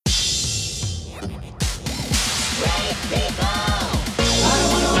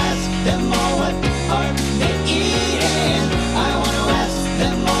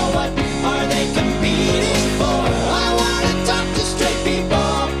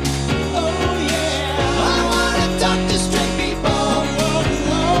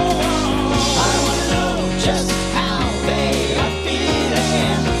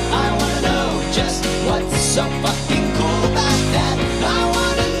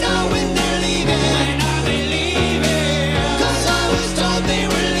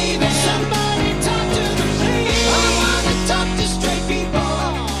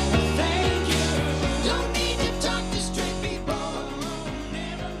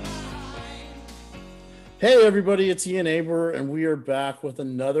Hey everybody, it's Ian Aber, and we are back with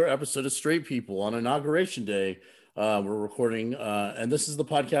another episode of Straight People on Inauguration Day. We're recording, and this is the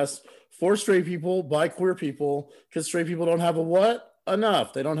podcast for straight people by queer people, because straight people don't have a what?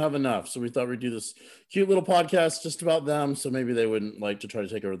 Enough. They don't have enough. So we thought we'd do this cute little podcast just about them, so maybe they wouldn't like to try to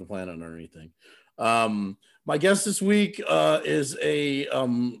take over the planet or anything. My guest this week is a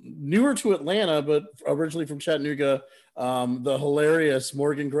newer to Atlanta, but originally from Chattanooga, the hilarious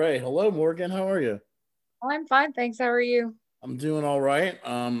Morgan Gray. Hello, Morgan. How are you? Oh, I'm fine, thanks. How are you? I'm doing all right.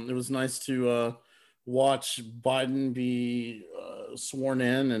 It was nice to watch Biden be sworn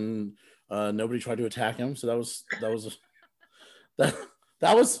in, and nobody tried to attack him. So that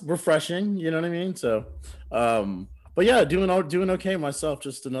that was refreshing. You know what I mean? So, but yeah, doing okay myself.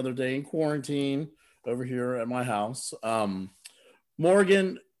 Just another day in quarantine over here at my house.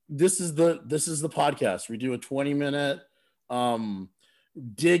 Morgan, this is the podcast. We do a 20-minute um,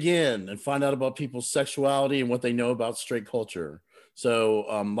 dig in and find out about people's sexuality and what they know about straight culture. So,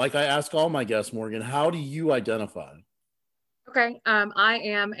 like I ask all my guests, Morgan, how do you identify? Okay. I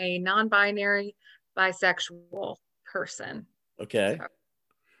am a non-binary bisexual person. Okay. So,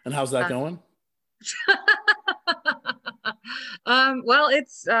 And how's that uh, going? well,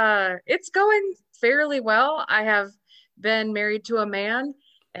 it's going fairly well. I have been married to a man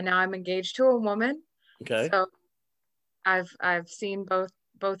and now I'm engaged to a woman. Okay. So I've seen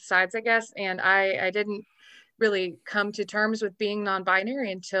both sides, I guess, and I didn't really come to terms with being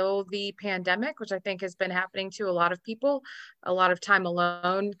non-binary until the pandemic, which I think has been happening to a lot of people. A lot of time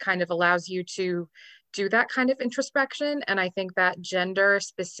alone kind of allows you to do that kind of introspection. And I think that gender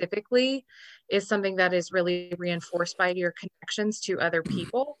specifically is something that is really reinforced by your connections to other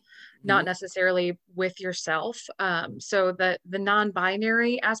people, not Mhm. necessarily with yourself. So the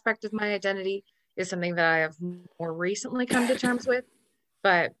non-binary aspect of my identity is something that I have more recently come to terms with.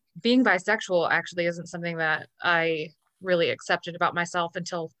 But being bisexual actually isn't something that I really accepted about myself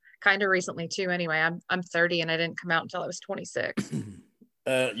until kind of recently too. Anyway, I'm 30 and I didn't come out until I was 26.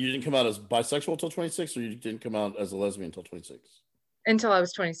 You didn't come out as bisexual until 26, or you didn't come out as a lesbian until 26? Until I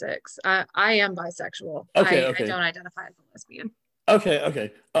was 26. I am bisexual. Okay, I okay. don't identify as a lesbian. Okay,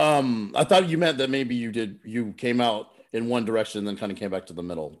 okay. I thought you meant that maybe you came out in one direction and then kind of came back to the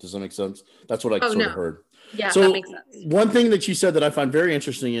middle. Does that make sense? That's what I Oh sort of no. heard. Yeah, that makes So sense. one thing that you said that I find very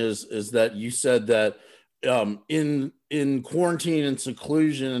interesting is that you said that in quarantine and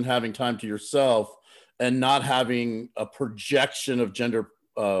seclusion and having time to yourself and not having a projection of gender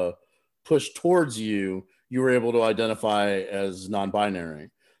pushed towards you, you were able to identify as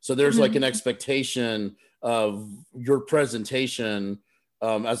non-binary. So there's like an Mhm. expectation of your presentation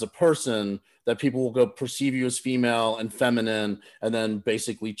as a person that people will go perceive you as female and feminine and then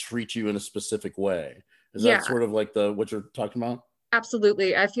basically treat you in a specific way. Is that Yeah, sort of like the what you're talking about?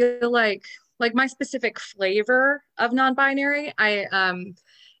 absolutely. I feel like my specific flavor of non-binary, I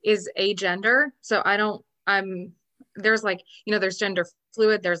is agender. So I don't I'm there's like, there's gender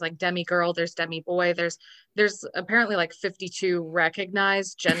fluid, there's like demi girl, there's demi boy, there's apparently like 52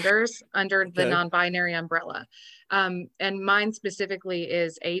 recognized genders under the Okay. non-binary umbrella. And mine specifically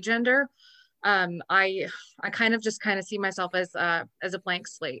is agender. I kind of see myself as a blank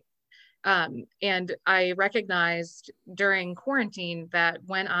slate. And I recognized during quarantine that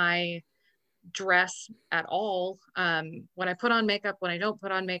when I dress at all, when I put on makeup, when I don't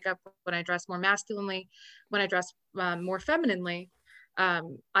put on makeup, when I dress more masculinely, when I dress more femininely,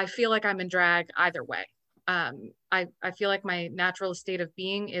 I feel like I'm in drag either way. I feel like my natural state of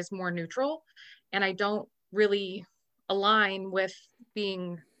being is more neutral, and I don't really align with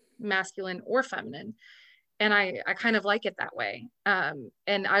being masculine or feminine, and I kind of like it that way.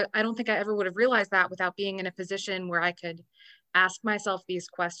 And I don't think I ever would have realized that without being in a position where I could ask myself these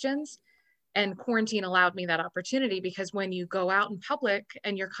questions. And quarantine allowed me that opportunity, because when you go out in public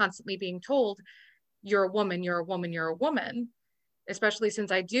and you're constantly being told you're a woman, you're a woman, you're a woman, especially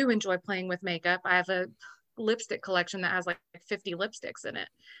since I do enjoy playing with makeup. I have a lipstick collection that has like 50 lipsticks in it.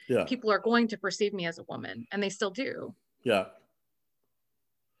 Yeah. People are going to perceive me as a woman, and they still do. Yeah.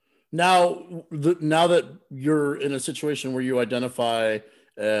 Now that you're in a situation where you identify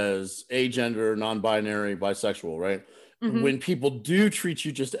as agender, non-binary, bisexual, right? Mm-hmm. When people do treat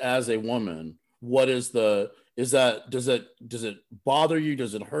you just as a woman, what is the is that does it bother you?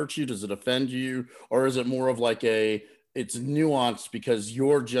 Does it hurt you? Does it offend you? Or is it more of like a it's nuanced because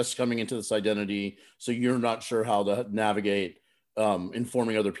you're just coming into this identity, so you're not sure how to navigate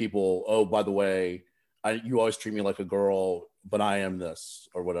informing other people, oh, by the way, you always treat me like a girl, but I am this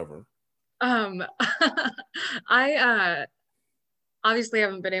or whatever. Um, I obviously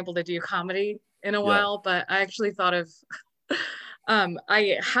haven't been able to do comedy in a Yeah. while, but I actually thought of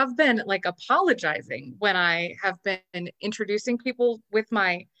I have been like apologizing when I have been introducing people with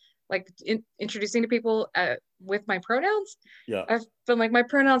my introducing to people with my pronouns. Yeah. I've been like, my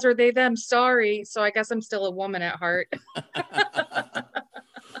pronouns are they, them, sorry. So I guess I'm still a woman at heart.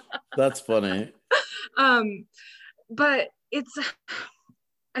 That's funny. um, but it's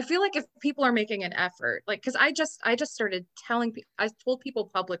I feel like if people are making an effort, like, because I just started telling people, I told people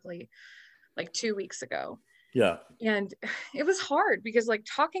publicly like 2 weeks ago. Yeah. And it was hard because like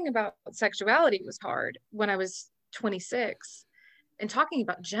talking about sexuality was hard when I was 26, and talking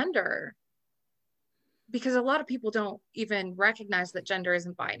about gender, because a lot of people don't even recognize that gender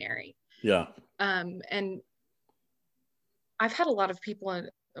isn't binary. Yeah. And I've had a lot of people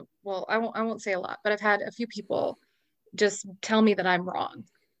well, I won't say a lot, but I've had a few people just tell me that I'm wrong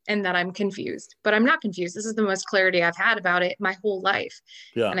and that I'm confused, but I'm not confused. This is the most clarity I've had about it my whole life.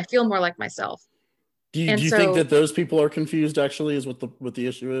 Yeah. And I feel more like myself. Do And you think so that those people are confused actually is what the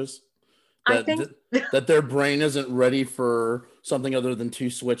issue is? I That think, that, that their brain isn't ready for something other than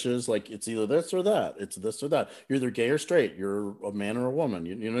two switches. Like it's either this or that. It's this or that. You're either gay or straight. You're a man or a woman.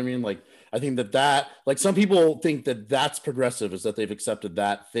 You know what I mean? Like I think that like some people think that that's progressive, is that they've accepted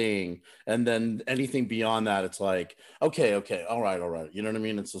that thing, and then anything beyond that, it's like okay, all right, all right. You know what I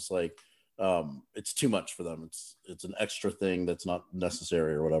mean? It's just like it's too much for them. It's an extra thing that's not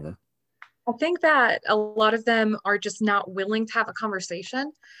necessary or whatever. I think that a lot of them are just not willing to have a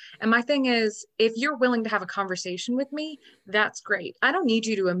conversation. And my thing is, if you're willing to have a conversation with me, that's great. I don't need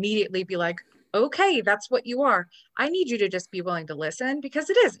you to immediately be like, okay, that's what you are. I need you to just be willing to listen,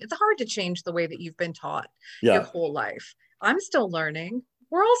 because it's hard to change the way that you've been taught your Yeah, whole life. I'm still learning.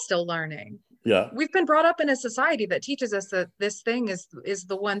 We're all still learning. yeah, We've been brought up in a society that teaches us that this thing is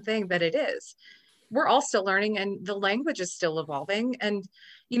the one thing that it is. We're all still learning, and the language is still evolving. And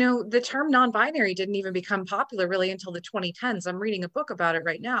the term non-binary didn't even become popular really until the 2010s. I'm reading a book about it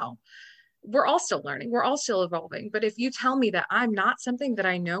right now. We're all still learning, we're all still evolving. But if you tell me that I'm not something that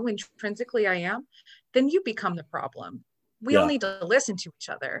I know intrinsically I am, then you become the problem. We all yeah, need to listen to each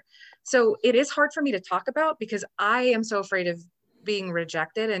other. So it is hard for me to talk about, because I am so afraid of being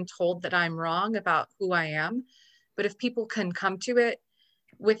rejected and told that I'm wrong about who I am. But if people can come to it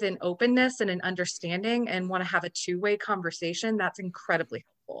with an openness and an understanding and want to have a two-way conversation, that's incredibly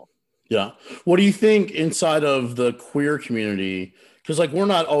helpful. yeah. What do you think inside of the queer community? Because like we're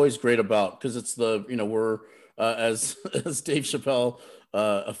not always great about, because it's the we're as as Dave Chappelle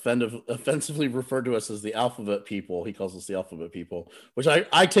offensively referred to us as the alphabet people. He calls us the alphabet people, which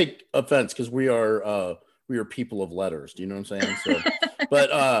I take offense, because we are people of letters. Do you know what I'm saying? So,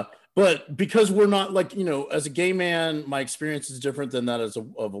 but but because we're not like, as a gay man, my experience is different than that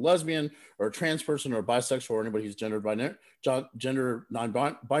of a lesbian or a trans person or a bisexual or anybody who's gender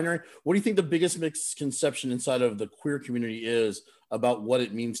non-binary. What do you think the biggest misconception inside of the queer community is about what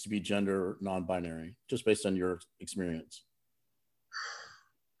it means to be gender non-binary, just based on your experience?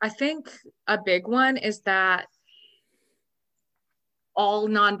 I think a big one is that all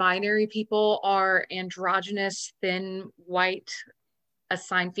non-binary people are androgynous, thin, white,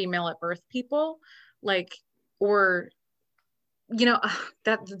 assigned female at birth people, like, or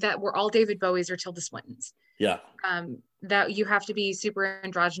that we're all David Bowies or Tilda Swintons. Yeah, That you have to be super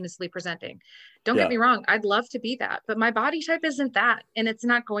androgynously presenting. Don't get yeah, me wrong, I'd love to be that, but my body type isn't that, and it's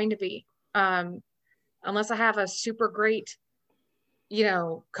not going to be, unless I have a super great,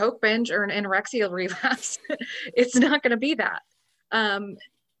 coke binge or an anorexia relapse. It's not going to be that. Um,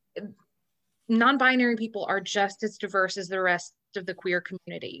 Non-binary people are just as diverse as the rest of the queer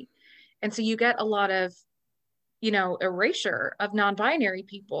community, and so you get a lot of erasure of non-binary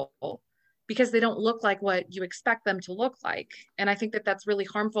people because they don't look like what you expect them to look like. And I think that that's really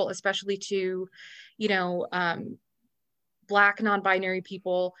harmful, especially to you know um, Black non-binary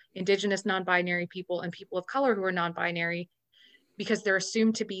people, Indigenous non-binary people, and people of color who are non-binary, because they're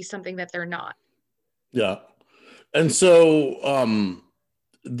assumed to be something that they're not. yeah. And so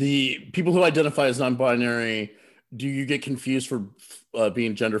the people who identify as non-binary, do you get confused for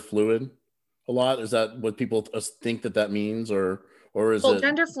being gender fluid a lot? Is that what people think that means, or is Well, it?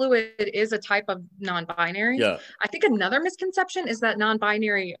 gender fluid is a type of non-binary. Yeah, I think another misconception is that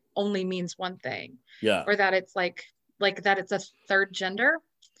non-binary only means one thing, yeah, or that it's like that it's a third gender.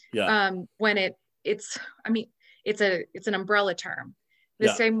 yeah, When it's I mean it's an umbrella term. The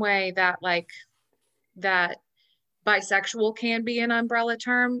yeah, same way that that bisexual can be an umbrella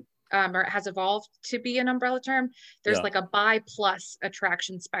term, or it has evolved to be an umbrella term. There's yeah, like a bi plus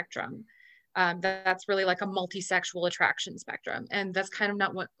attraction spectrum. That's really like a multisexual attraction spectrum, and that's kind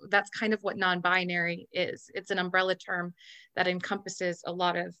of what non-binary is. It's an umbrella term that encompasses a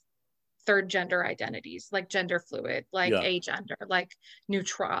lot of third gender identities, like gender fluid, like Yeah. agender, like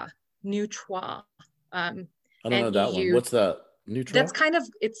neutral, I don't and know that one. EU. What's that? That's Neutral? kind of,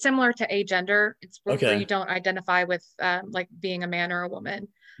 it's similar to agender. It's where you Okay. don't identify with like being a man or a woman.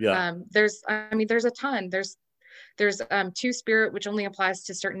 Yeah. There's a ton. There's two-spirit, which only applies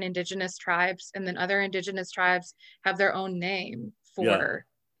to certain indigenous tribes, and then other indigenous tribes have their own name Yeah.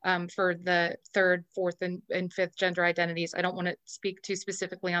 for the third, fourth, and fifth gender identities. I don't want to speak too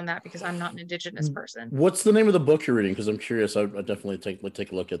specifically on that because I'm not an indigenous person. What's the name of the book you're reading? Because I'm curious. I definitely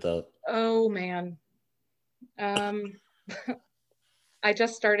take a look at that. Oh man. Um, I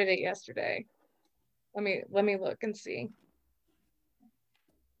just started it yesterday. Let me look and see.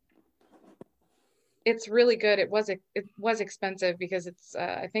 It's really good. It was expensive because it's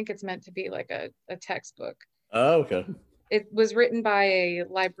I think it's meant to be like a textbook. Oh, okay. It was written by a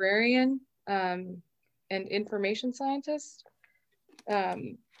librarian and information scientist.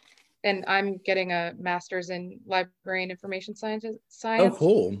 Um, and I'm getting a master's in library and information Oh, science.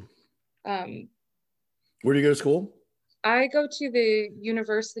 cool. Um, Where do you go to school? I go to the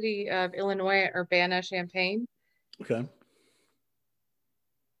University of Illinois at Urbana-Champaign. Okay.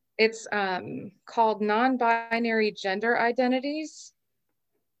 It's called Non-Binary Gender Identities,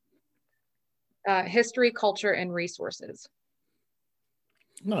 History, Culture, and Resources.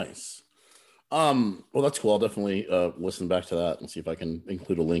 Nice. Well, that's cool. I'll definitely listen back to that and see if I can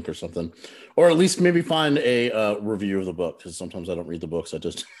include a link or something, or at least maybe find a review of the book, because sometimes I don't read the books. I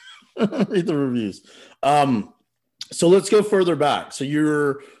just read the reviews. So let's go further back. So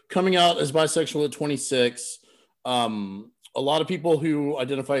you're coming out as bisexual at 26. A lot of people who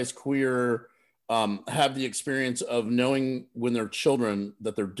identify as queer have the experience of knowing when they're children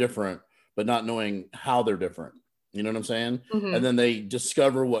that they're different, but not knowing how they're different. You know what I'm saying? Mm-hmm. And then they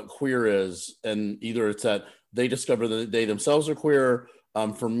discover what queer is, and either it's that they discover that they themselves are queer.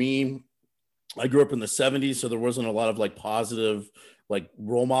 For me, I grew up in the 70s, so there wasn't a lot of like positive like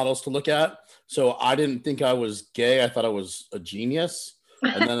role models to look at. So I didn't think I was gay. I thought I was a genius.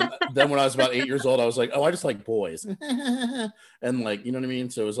 And then when I was about 8 years old, I was like, oh, I just like boys. And like, you know what I mean?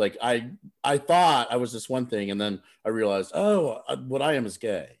 So it was like, I thought I was this one thing. And then I realized, oh, what I am is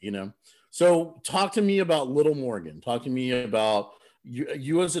gay, you know? So talk to me about Little Morgan. Talk to me about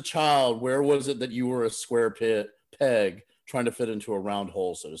you as a child. Where was it that you were a square peg trying to fit into a round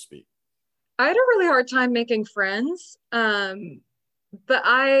hole, so to speak? I had a really hard time making friends. But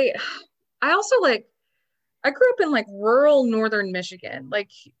I also like, I grew up in like rural northern Michigan. Like,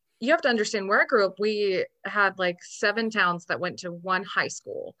 you have to understand, where I grew up, we had like 7 towns that went to one high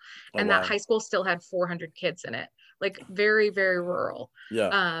school, Oh, and that wow. high school still had 400 kids in it. Like, very, very rural.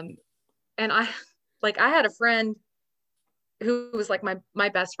 Yeah. And I had a friend who was like my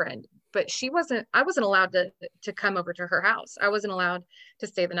best friend, but I wasn't allowed to come over to her house. I wasn't allowed to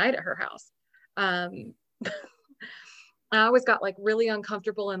stay the night at her house. Um, I always got like really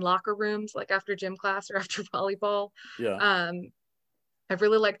uncomfortable in locker rooms, like after gym class or after volleyball. Yeah. Um, I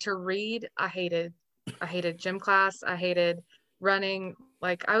really liked to read. I hated gym class. I hated running.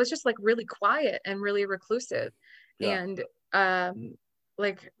 Like, I was just like really quiet and really reclusive, Yeah. and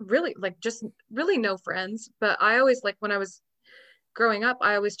like really like just really no friends. But I always, like, when I was growing up,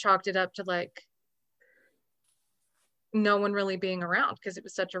 I always chalked it up to like no one really being around because it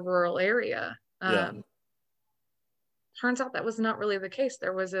was such a rural area. Yeah. Turns out that was not really the case.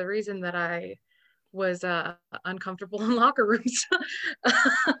 There was a reason that I was uncomfortable in locker rooms.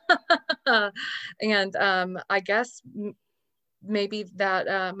 And I guess maybe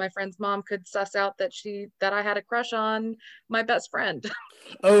that my friend's mom could suss out that I had a crush on my best friend.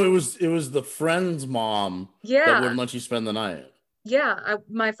 Oh, it was the friend's mom that Yeah. wouldn't let you spend the night. Yeah,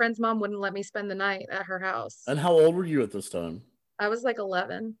 my friend's mom wouldn't let me spend the night at her house. And how old were you at this time? I was like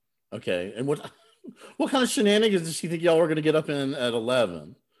 11. Okay. And what kind of shenanigans did she think y'all were going to get up in at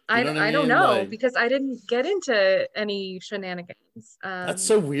 11? Do you know what I I don't mean? know, Like, because I didn't get into any shenanigans. that's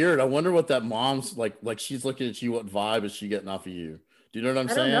so weird. I wonder what that mom's like she's looking at you. What vibe is she getting off of you? Do you know what I'm I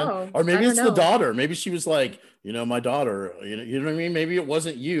don't saying? know. Or I maybe don't it's the know. daughter. Maybe she was like, my daughter. You know what I mean? Maybe it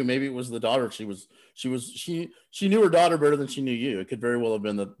wasn't you. Maybe it was the daughter. She knew her daughter better than she knew you. It could very well have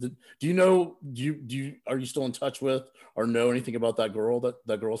been do you know? Are you still in touch with or know anything about that girl?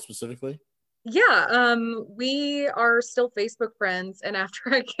 That girl specifically? Yeah, we are still Facebook friends, and after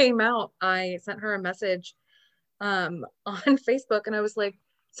I came out, I sent her a message on Facebook, and I was like,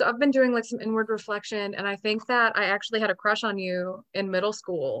 so I've been doing like some inward reflection, and I think that I actually had a crush on you in middle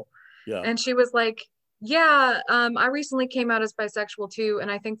school. Yeah. And she was like, Yeah, I recently came out as bisexual too, and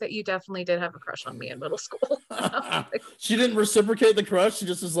I think that you definitely did have a crush on me in middle school. Like, She didn't reciprocate the crush. She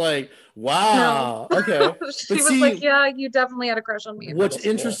just was like, no. wow, okay. But She was like, see, yeah, you definitely had a crush on me in what's middle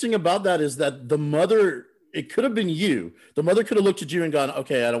school. interesting about that is that the mother, it could have been you. The mother could have looked at you and gone,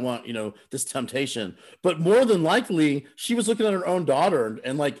 okay, I don't want, this temptation. But more than likely, she was looking at her own daughter,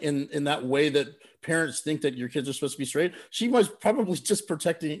 and like in that way that parents think that your kids are supposed to be straight. She was probably just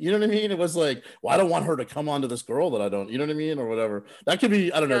protecting, you know what I mean? It was like, well, I don't want her to come onto this girl that I don't, you know what I mean? Or whatever. That could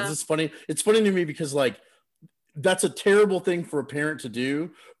be, I don't know. This Yeah. is funny. It's funny to me because like that's a terrible thing for a parent to do,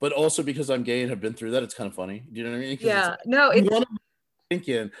 but also because I'm gay and have been through that, it's kind of funny. Do you know what I mean? Because it's Yeah. like, No, you it's want to think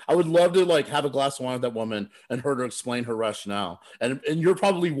in. I would love to like have a glass of wine with that woman and her to explain her rationale. And you're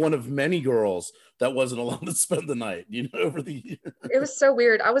probably one of many girls that wasn't allowed to spend the night, over the years. it was so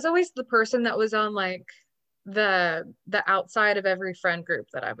weird. I was always the person that was on like the outside of every friend group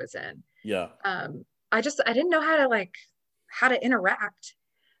that I was in. Yeah, I didn't know how to interact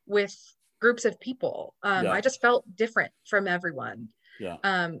with groups of people. yeah, I just felt different from everyone. yeah,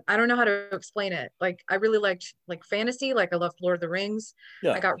 I don't know how to explain it. Like I really liked like fantasy, like I loved Lord of the Rings. I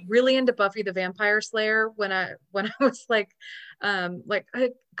yeah, got really into Buffy the Vampire Slayer when I was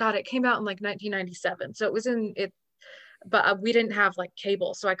God, it came out in like 1997. So it was in it, but we didn't have like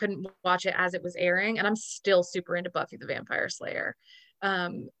cable, so I couldn't watch it as it was airing. And I'm still super into Buffy the Vampire Slayer.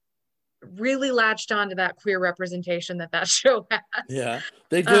 Um, really latched onto that queer representation that show has. yeah.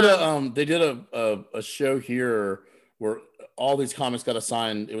 Um, They did a show here where all these comics got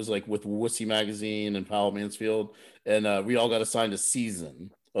assigned. It was like with Wussy Magazine and Powell Mansfield, and we all got assigned a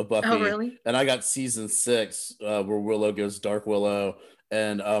season of oh, Buffy, really? and I got season 6, where Willow goes Dark Willow.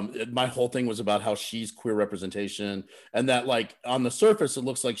 And my whole thing was about how she's queer representation, and that like on the surface it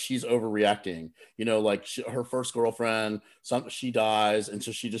looks like she's overreacting. Like her first girlfriend, she dies, and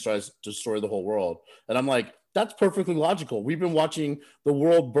so she just tries to destroy the whole world. And I'm like, that's perfectly logical. We've been watching the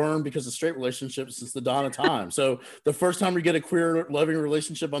world burn because of straight relationships since the dawn of time. So the first time we get a queer loving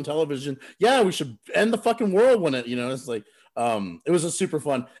relationship on television, yeah, we should end the fucking world when it's like, it was a super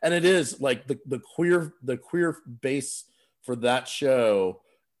fun, and it is like the queer base for that show.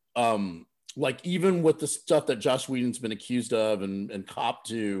 Like even with the stuff that Joss Whedon's been accused of and copped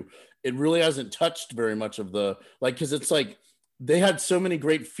to, it really hasn't touched very much of the like, because it's like they had so many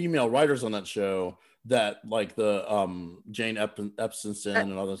great female writers on that show that like the Jane Epstein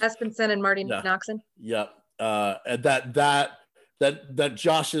and others. Espenson and Marty Yeah, Noxon. yeah. And that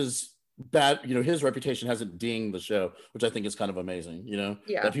Josh's bad, his reputation hasn't dinged the show, which I think is kind of amazing.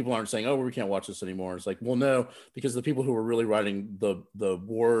 Yeah. That people aren't saying, "Oh, we can't watch this anymore." It's like, well, no, because the people who were really writing the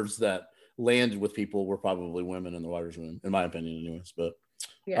words that landed with people were probably women in the writers' room, in my opinion, anyways. But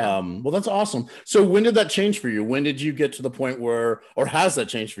Yeah. well, that's awesome. So when did that change for you? When did you get to the point where, or has that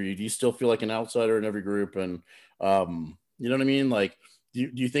changed for you? Do you still feel like an outsider in every group? And you know what I mean? Like, do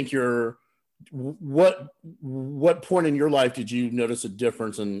you think you're what point in your life did you notice a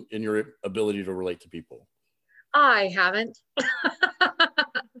difference in your ability to relate to people? I haven't.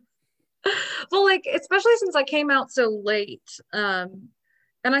 Well, like, especially since I came out so late.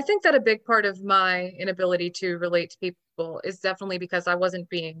 And I think that a big part of my inability to relate to people is definitely because I wasn't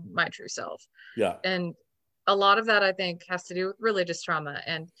being my true self. Yeah, And a lot of that, I think, has to do with religious trauma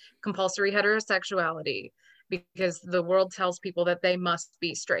and compulsory heterosexuality, because the world tells people that they must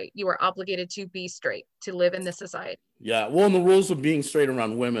be straight. You are obligated to be straight to live in this society. yeah. Well, and the rules of being straight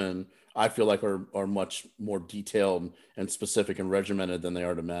around women, I feel like are much more detailed and specific and regimented than they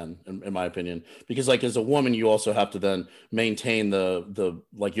are to men, in my opinion. Because like as a woman, you also have to then maintain the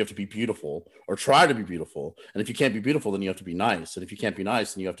like you have to be beautiful or try to be beautiful, and if you can't be beautiful, then you have to be nice, and if you can't be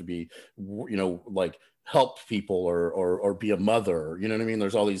nice, then you have to be, like help people or be a mother. You know what I mean?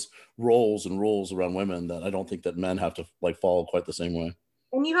 There's all these roles and rules around women that I don't think that men have to like follow quite the same way.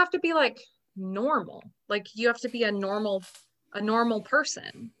 And you have to be like normal. Like you have to be a normal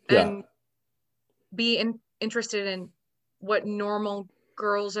person Yeah, and be interested in what normal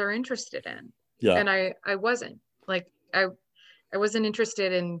girls are interested in. yeah, And I wasn't. Like I wasn't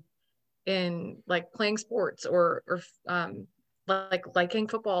interested in like playing sports or like liking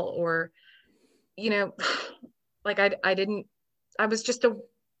football or you know like I didn't I was just a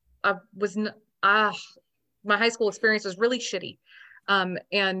I was ah my high school experience was really shitty.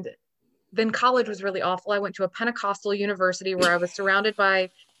 And then college was really awful. I went to a Pentecostal university where I was surrounded by,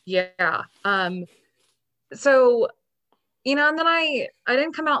 yeah. So, and then I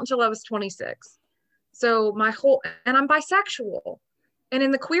didn't come out until I was 26. So and I'm bisexual. And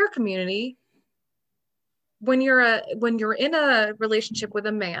in the queer community, when you're in a relationship with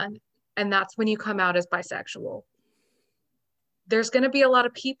a man, and that's when you come out as bisexual. there's going to be a lot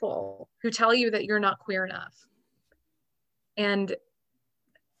of people who tell you that you're not queer enough. And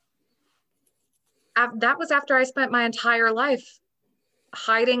that was after I spent my entire life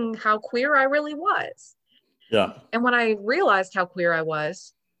hiding how queer I really was. Yeah. And when I realized how queer I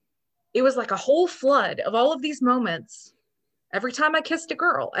was, it was like a whole flood of all of these moments. Every time I kissed a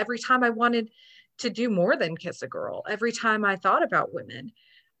girl, every time I wanted to do more than kiss a girl, every time I thought about women,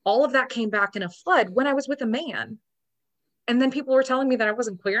 all of that came back in a flood when I was with a man. And then people were telling me that I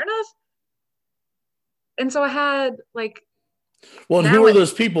wasn't queer enough. And so I had like, well, and who are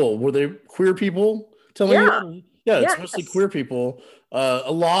those people? Were they queer people telling you that? Yeah, it's mostly queer people.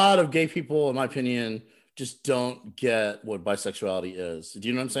 A lot of gay people, in my opinion, just don't get what bisexuality is. Do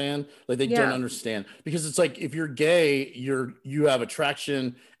you know what I'm saying? Like they don't understand, because it's like if you're gay, you have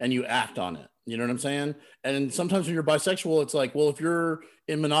attraction and you act on it. You know what I'm saying? And sometimes when you're bisexual, it's like, well, if you're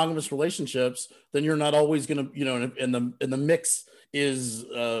in monogamous relationships, then you're not always gonna, you know, and the mix is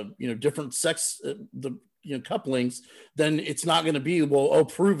you know, different sex the you know, couplings, then it's not going to be, well, oh,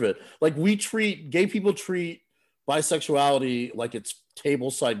 prove it. Like gay people treat bisexuality like it's table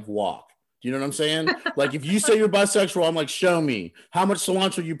side guac. Do you know what I'm saying? Like if you say you're bisexual, I'm like, show me how much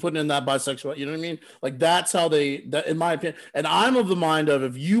cilantro you putting in that bisexual. You know what I mean? Like that's how that, in my opinion. And I'm of the mind of,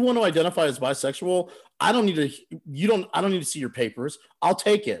 if you want to identify as bisexual, I don't need to see your papers. I'll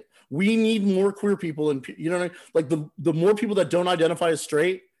take it. We need more queer people, and you know what I mean? Like the more people that don't identify as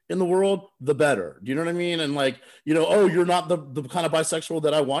straight in the world, the better. Do you know what I mean? And like, you know, oh, you're not the kind of bisexual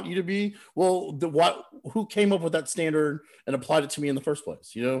that I want you to be. Well, who came up with that standard and applied it to me in the first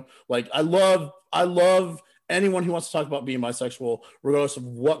place? You know, like I love anyone who wants to talk about being bisexual, regardless of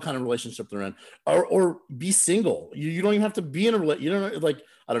what kind of relationship they're in, or be single. You don't even have to be in a relationship. You know, like,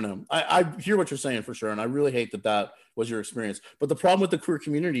 I don't know. I hear what you're saying for sure. And I really hate that was your experience. But the problem with the queer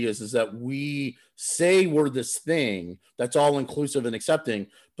community is that we say we're this thing that's all inclusive and accepting,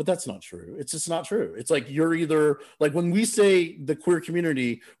 but that's not true. It's just not true. It's like, you're either like, when we say the queer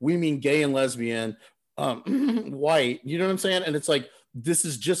community, we mean gay and lesbian, white, you know what I'm saying? And it's like, this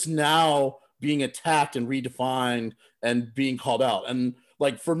is just now being attacked and redefined and being called out. And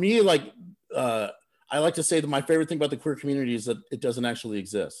like, for me, like, I like to say that my favorite thing about the queer community is that it doesn't actually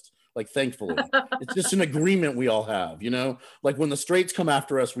exist. Like, thankfully, it's just an agreement we all have, you know, like when the straights come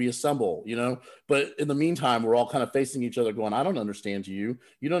after us, we assemble, you know, but in the meantime, we're all kind of facing each other going, I don't understand you.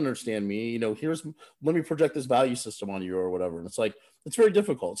 You don't understand me. You know, let me project this value system on you or whatever. And it's like, it's very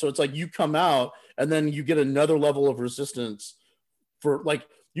difficult. So it's like, you come out and then you get another level of resistance for, like,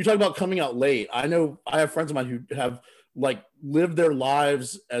 you talk about coming out late. I know I have friends of mine who have like lived their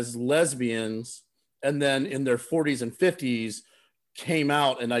lives as lesbians, and then in their 40s and 50s came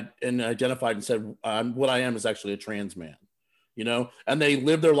out and identified and said, what I am is actually a trans man, you know, and they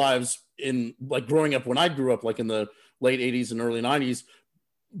lived their lives in, like, growing up when I grew up, like in the late 80s and early 90s,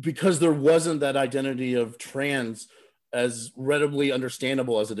 because there wasn't that identity of trans as readily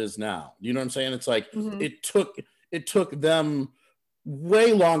understandable as it is now. You know what I'm saying? It's like, it took them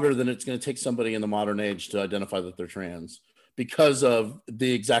way longer than it's going to take somebody in the modern age to identify that they're trans, because of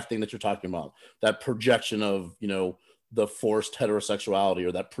the exact thing that you're talking about, that projection of, you know, the forced heterosexuality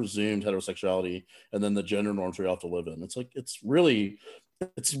or that presumed heterosexuality, and then the gender norms we have to live in. It's like, it's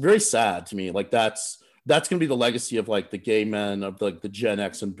very sad to me. Like that's going to be the legacy of like the gay men of like the Gen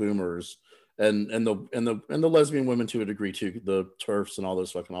X and boomers, and the lesbian women to a degree too, the TERFs and all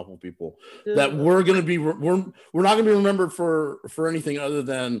those fucking awful people. That we're not going to be remembered for anything other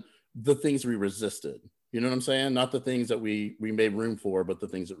than the things we resisted. You know what I'm saying? Not the things that we made room for, but the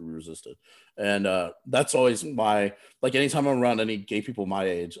things that we resisted. And that's always like, anytime I'm around any gay people my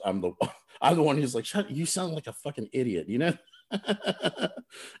age, I'm the one who's like, you sound like a fucking idiot, you know?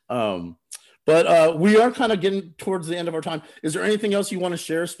 But we are kind of getting towards the end of our time. Is there anything else you want to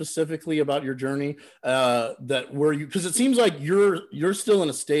share specifically about your journey, because it seems like you're still in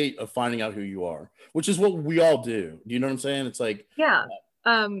a state of finding out who you are, which is what we all do. Do you know what I'm saying? It's like, yeah.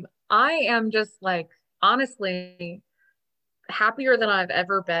 I am just like, honestly, happier than I've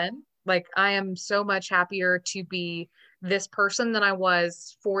ever been. Like, I am so much happier to be this person than I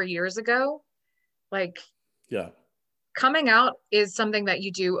was 4 years ago. Like, yeah, coming out is something that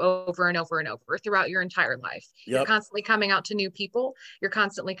you do over and over and over throughout your entire life. Yep. You're constantly coming out to new people. You're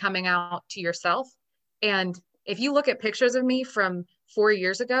constantly coming out to yourself. And if you look at pictures of me from 4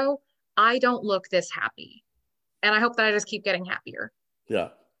 years ago, I don't look this happy. And I hope that I just keep getting happier. Yeah.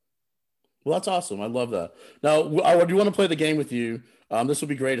 Well, that's awesome. I love that. Now, I do want to play the game with you. This would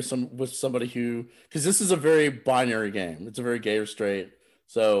be great with somebody who, because this is a very binary game. It's a very gay or straight.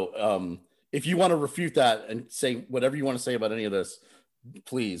 So if you want to refute that and say whatever you want to say about any of this,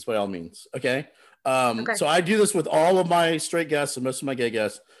 please, by all means. Okay. Okay. So I do this with all of my straight guests and most of my gay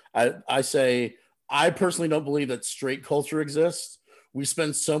guests. I say, I personally don't believe that straight culture exists. We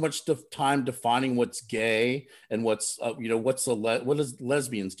spend so much time defining what's gay and what's what does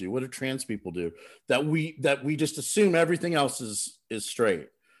lesbians do, what do trans people do, that we just assume everything else is straight.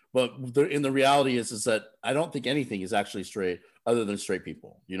 But in the reality is that I don't think anything is actually straight other than straight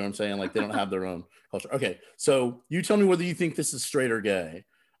people. You know what I'm saying? Like, they don't have their own culture. Okay, so you tell me whether you think this is straight or gay.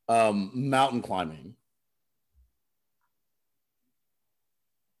 Mountain climbing.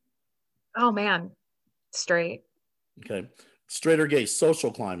 Oh man, straight. Okay. Straight or gay? Social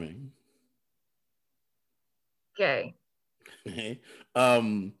climbing. Gay. Okay.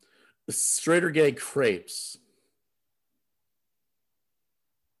 Straight or gay? Crepes.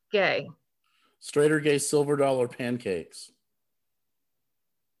 Gay. Straight or gay? Silver dollar pancakes.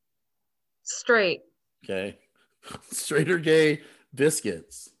 Straight. Okay. Straight or gay?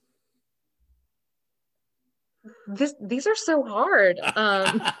 Biscuits. These are so hard.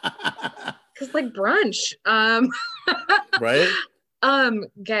 Because like brunch. Right?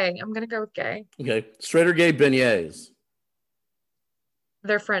 Gay. I'm gonna go with gay. Okay. Straight or gay? Beignets.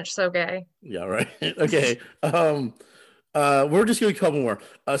 They're French, so gay. Yeah, right. Okay. We're just gonna a couple more.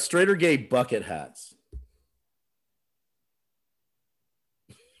 Straight or gay? Bucket hats.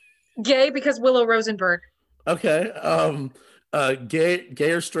 Gay because Willow Rosenberg. Okay.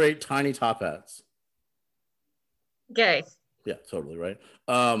 Gay or straight? Tiny top hats. Gay. Yeah, totally right.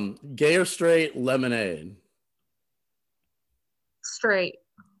 Gay or straight? Lemonade. Straight.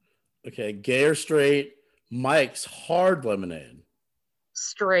 Okay. Gay or straight? Mike's hard lemonade.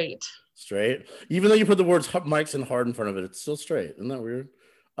 Straight. Straight. Even though you put the words Mike's and hard in front of it, it's still straight. Isn't that weird?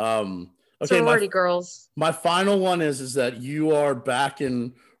 Okay. Sorority girls. My final one is that you are back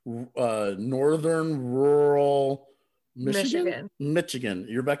in northern rural Michigan.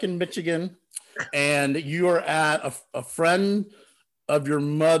 You're back in Michigan, and you are at a friend of your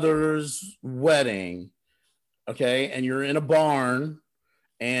mother's wedding. Okay, and you're in a barn,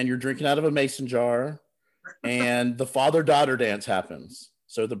 and you're drinking out of a mason jar, and the father-daughter dance happens.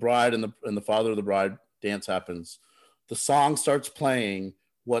 So the bride and the father of the bride dance happens. The song starts playing.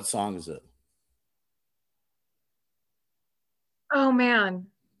 What song is it? Oh man.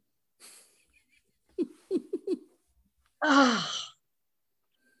 Oh,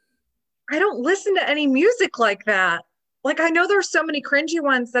 I don't listen to any music like that. Like, I know there's so many cringy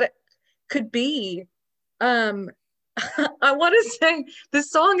ones that it could be. I want to say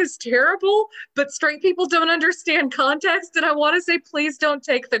this song is terrible, but straight people don't understand context. And I want to say, please don't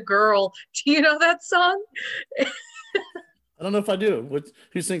take the girl. Do you know that song? I don't know if I do.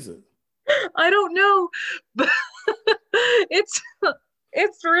 Who sings it? I don't know, but it's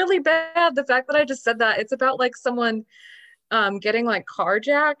it's really bad. The fact that I just said that, it's about like someone getting like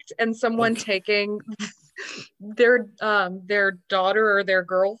carjacked and someone taking their daughter or their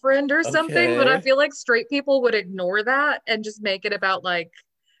girlfriend or something. But I feel like straight people would ignore that and just make it about like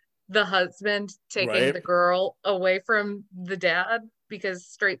the husband taking the girl away from the dad, because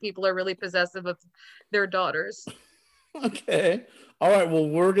straight people are really possessive of their daughters. Okay. All right. Well,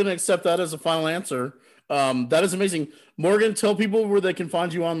 we're going to accept that as a final answer. That is amazing. Morgan, tell people where they can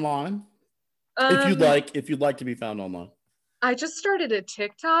find you online. If you'd like to be found online. I just started a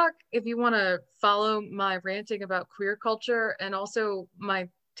TikTok. If you want to follow my ranting about queer culture and also my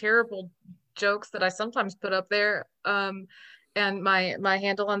terrible jokes that I sometimes put up there. And my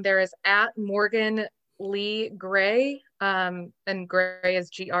handle on there is at Morgan Lee Gray. And Gray is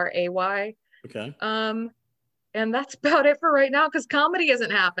Gray. Okay. And that's about it for right now because comedy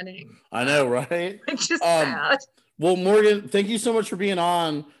isn't happening. I know, right? It's just sad. Well, Morgan, thank you so much for being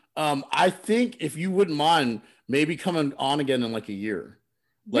on. I think if you wouldn't mind, maybe coming on again in like a year.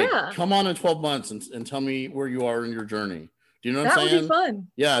 Like, come on in 12 months and tell me where you are in your journey. Do you know what I'm saying? That would be fun.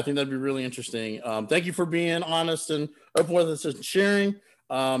 Yeah, I think that'd be really interesting. Thank you for being honest and open with us and sharing.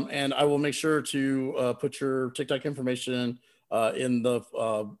 And I will make sure to put your TikTok information in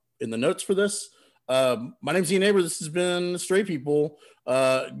the notes for this. My name's Ian Aber. This has been Straight People.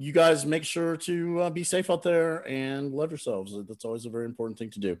 You guys make sure to be safe out there and love yourselves. That's always a very important thing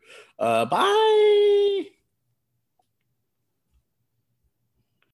to do. Bye.